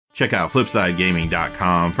Check out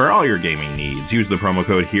FlipsideGaming.com for all your gaming needs. Use the promo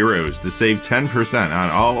code HEROES to save 10%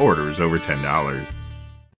 on all orders over $10.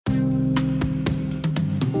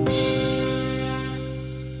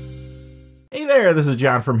 Hey there, this is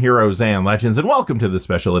John from Heroes and Legends, and welcome to the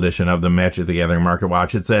special edition of the Magic the Gathering Market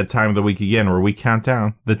Watch. It's that time of the week again where we count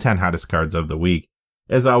down the 10 hottest cards of the week.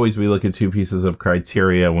 As always, we look at two pieces of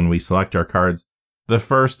criteria when we select our cards. The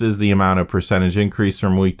first is the amount of percentage increase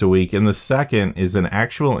from week to week, and the second is an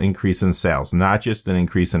actual increase in sales, not just an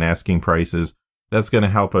increase in asking prices. That's going to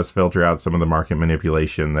help us filter out some of the market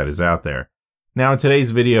manipulation that is out there. Now, in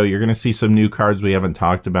today's video, you're going to see some new cards we haven't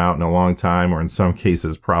talked about in a long time, or in some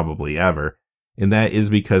cases, probably ever. And that is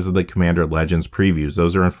because of the Commander Legends previews.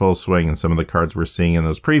 Those are in full swing, and some of the cards we're seeing in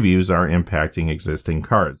those previews are impacting existing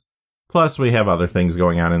cards. Plus, we have other things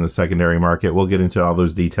going on in the secondary market. We'll get into all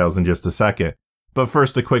those details in just a second. But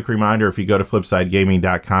first, a quick reminder, if you go to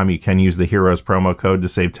FlipsideGaming.com, you can use the Heroes promo code to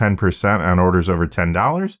save 10% on orders over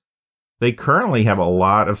 $10. They currently have a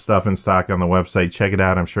lot of stuff in stock on the website. Check it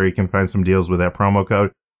out. I'm sure you can find some deals with that promo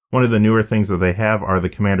code. One of the newer things that they have are the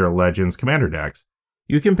Commander Legends Commander decks.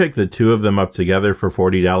 You can pick the two of them up together for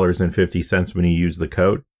 $40.50 when you use the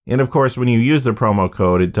code. And of course, when you use the promo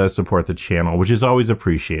code, it does support the channel, which is always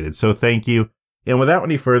appreciated. So thank you. And without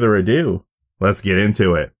any further ado, let's get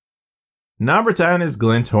into it. Number 10 is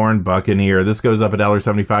Glinthorn Buccaneer. This goes up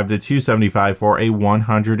 $1.75 to $2.75 for a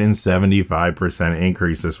 175%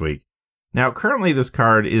 increase this week. Now, currently this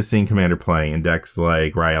card is seeing Commander play in decks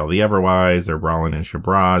like Rael the Everwise or Brawlin and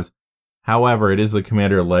Shabraz. However, it is the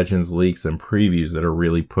Commander Legends leaks and previews that are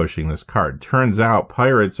really pushing this card. Turns out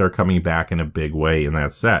Pirates are coming back in a big way in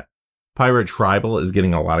that set. Pirate Tribal is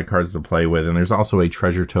getting a lot of cards to play with, and there's also a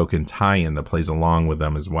treasure token tie-in that plays along with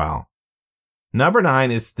them as well. Number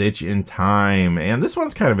 9 is Stitch in Time, and this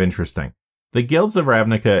one's kind of interesting. The Guilds of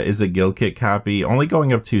Ravnica is a guild kit copy, only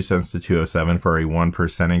going up 2 cents to 207 for a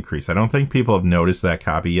 1% increase. I don't think people have noticed that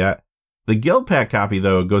copy yet. The Guild Pack copy,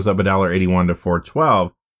 though, goes up $1.81 to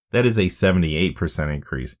 $4.12. That is a 78%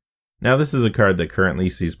 increase. Now, this is a card that currently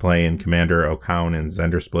sees play in Commander, Okaun, and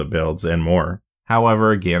Zender Split builds, and more.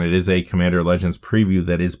 However, again, it is a Commander Legends preview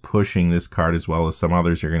that is pushing this card as well as some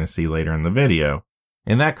others you're going to see later in the video.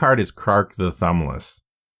 And that card is Krark the Thumbless.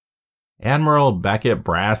 Admiral Beckett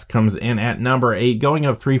Brass comes in at number 8, going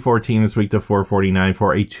up $3.14 this week to $4.49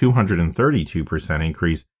 for a 232%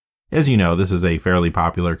 increase. As you know, this is a fairly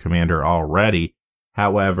popular commander already.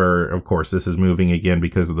 However, of course, this is moving again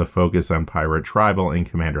because of the focus on Pirate Tribal in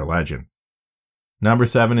Commander Legends. Number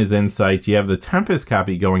 7 is Insight. You have the Tempest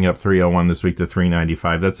copy going up $3.01 this week to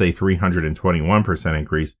 $3.95. That's a 321%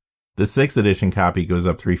 increase. The 6th edition copy goes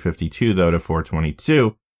up $3.52 though to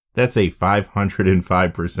 $4.22. That's a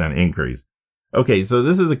 505% increase. Okay, so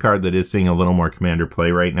this is a card that is seeing a little more Commander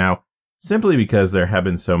play right now, simply because there have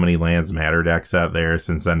been so many Lands Matter decks out there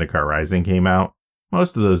since Zendikar Rising came out.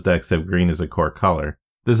 Most of those decks have green as a core color.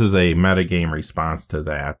 This is a metagame response to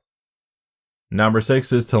that. Number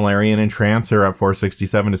 6 is Tolarian Entrancer, up $4.67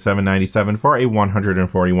 to $7.97 for a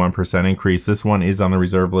 141% increase. This one is on the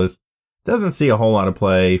reserve list. Doesn't see a whole lot of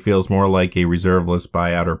play, feels more like a reserve list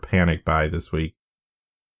buyout or panic buy this week.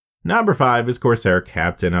 Number 5 is Corsair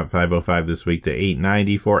Captain, up $5.05 this week to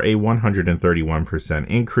 $8.90 for a 131%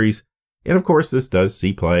 increase. And of course, this does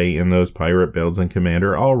see play in those pirate builds in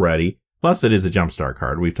Commander already. Plus, it is a jumpstart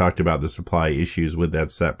card. We've talked about the supply issues with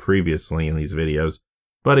that set previously in these videos.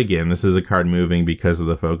 But again, this is a card moving because of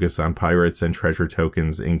the focus on pirates and treasure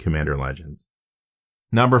tokens in Commander Legends.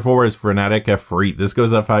 Number 4 is Frenetic Efreet. This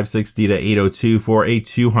goes up $5.60 to $8.02 for a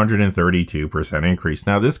 232% increase.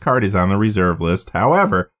 Now, this card is on the reserve list.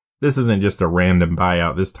 However, this isn't just a random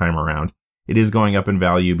buyout this time around. It is going up in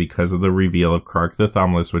value because of the reveal of Krark the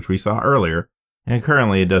Thumbless, which we saw earlier. And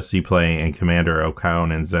currently, it does see play in Commander,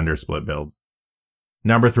 Okaun, and Zender Split builds.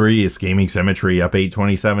 Number 3 is Scheming Symmetry, up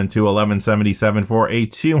 $8.27 to $11.77 for a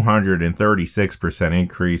 236%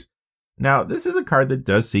 increase. Now, this is a card that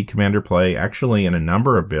does see Commander play actually in a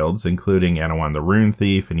number of builds, including Anawan the Rune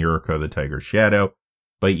Thief and Yuriko the Tiger Shadow.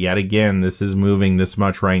 But yet again, this is moving this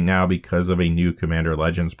much right now because of a new Commander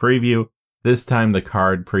Legends preview. This time the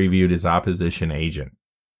card previewed is Opposition Agent.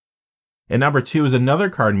 And number 2 is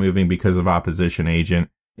another card moving because of Opposition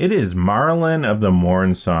Agent. It is Marlin of the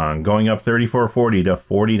Morn Song, going up $34.40 to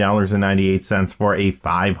 $40.98 for a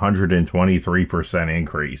 523%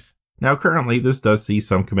 increase. Now, currently, this does see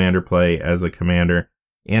some Commander play as a commander,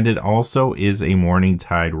 and it also is a Morning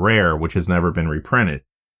Tide rare, which has never been reprinted.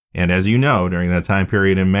 And as you know, during that time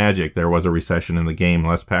period in Magic, there was a recession in the game,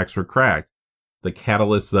 less packs were cracked. The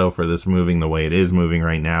catalyst, though, for this moving the way it is moving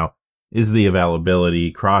right now is the availability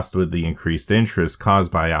crossed with the increased interest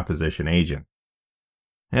caused by Opposition Agent.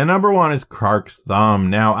 And number 1 is Krark's Thumb.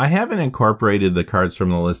 Now, I haven't incorporated the cards from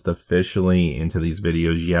the list officially into these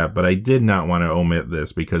videos yet, but I did not want to omit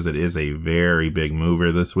this because it is a very big mover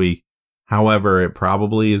this week. However, it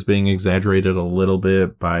probably is being exaggerated a little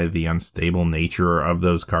bit by the unstable nature of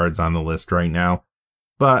those cards on the list right now.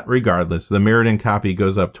 But regardless, the Mirrodin copy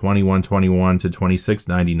goes up $21.21 to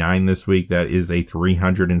 $26.99 this week. That is a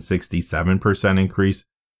 367% increase.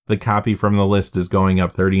 The copy from the list is going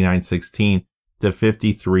up $39.16 to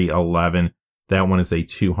 $53.11. That one is a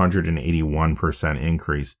 281%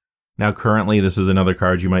 increase. Now, currently, this is another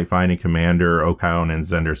card you might find in Commander, Okaun, and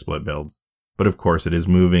Zender split builds. But of course, it is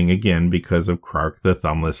moving again because of Krark the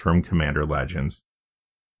Thumbless from Commander Legends.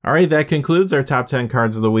 Alright, that concludes our top 10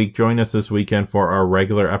 cards of the week. Join us this weekend for our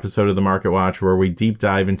regular episode of the Market Watch where we deep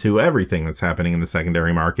dive into everything that's happening in the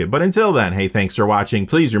secondary market. But until then, hey, thanks for watching.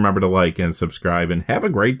 Please remember to like and subscribe and have a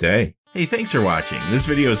great day. Hey, thanks for watching. This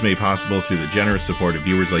video is made possible through the generous support of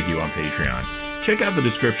viewers like you on Patreon. Check out the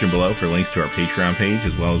description below for links to our Patreon page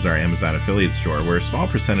as well as our Amazon affiliate store where a small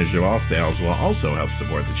percentage of all sales will also help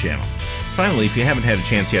support the channel. Finally, if you haven't had a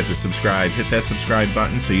chance yet to subscribe, hit that subscribe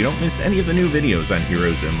button so you don't miss any of the new videos on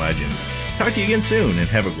Heroes and Legends. Talk to you again soon and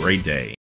have a great day.